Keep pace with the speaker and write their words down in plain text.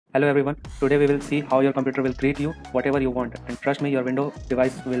Hello everyone, today we will see how your computer will greet you whatever you want, and trust me, your window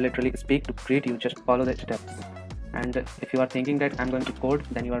device will literally speak to greet you. Just follow the steps. And if you are thinking that I'm going to code,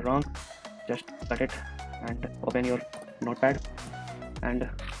 then you are wrong. Just cut it and open your notepad and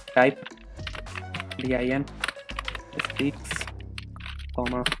type DIN speaks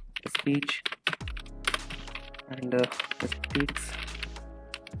comma speech and speaks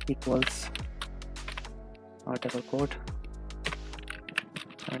equals article code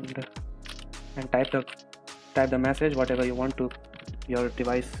and type the message whatever you want to your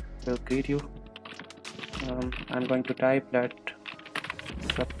device will greet you. I'm going to type that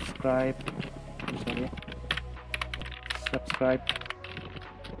subscribe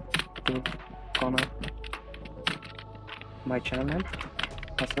to comma my channel name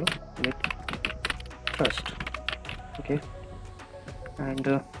hustle with trust. Okay,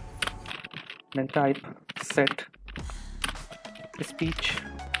 and then type set speech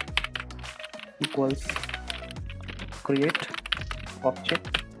equals create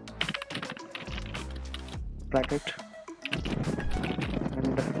object bracket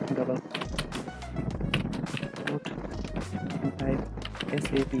and double quote and type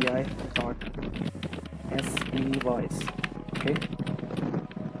sapi.spvoice. Okay,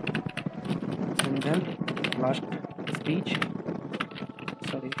 and then last speech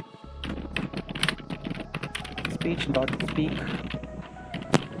speech.Speak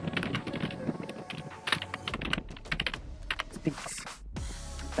speaks.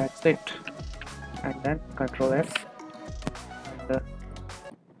 That's it. And then Control S and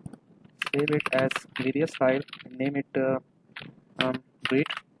save it as previous file and name it greet.vps.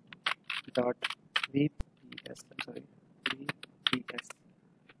 VPS.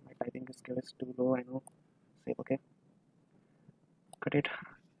 My typing skill is too low, I know. Save. Okay. Cut it.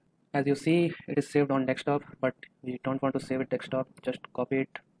 As you see, it is saved on desktop, but we don't want to save it desktop. Just copy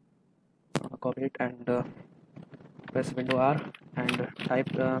it and press Window R and type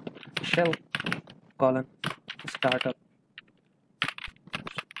shell colon startup.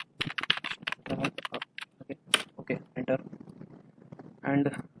 Okay, enter and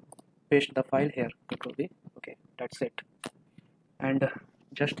paste the file here. Control V. Okay, that's it. And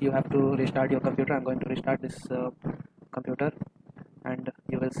just you have to restart your computer. I'm going to restart this computer, and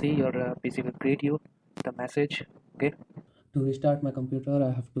you will see your PC will greet you the message. Okay, to restart my computer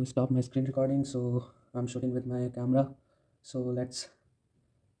I have to stop my screen recording, so I'm shooting with my camera. So let's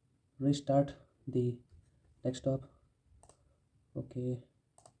restart the desktop. Okay,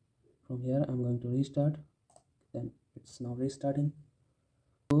 from here I'm going to restart, then it's now restarting.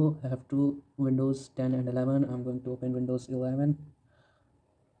 So I have two Windows 10 and 11. I'm going to open Windows 11.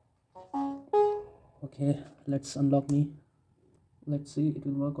 Okay, let's unlock me. Let's see it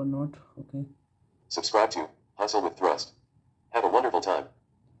will work or not. Okay, subscribe to Hustle with Thrust. Have a wonderful time.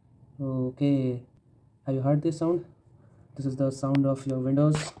 Okay, have you heard this sound? This is the sound of your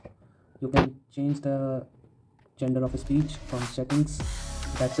Windows. You can change the gender of speech from settings.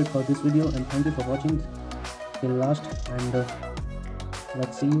 That's it for this video, and thank you for watching till last, and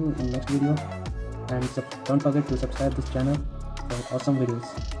let's see you in next video. And don't forget to subscribe this channel for awesome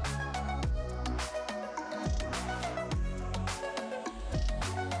videos.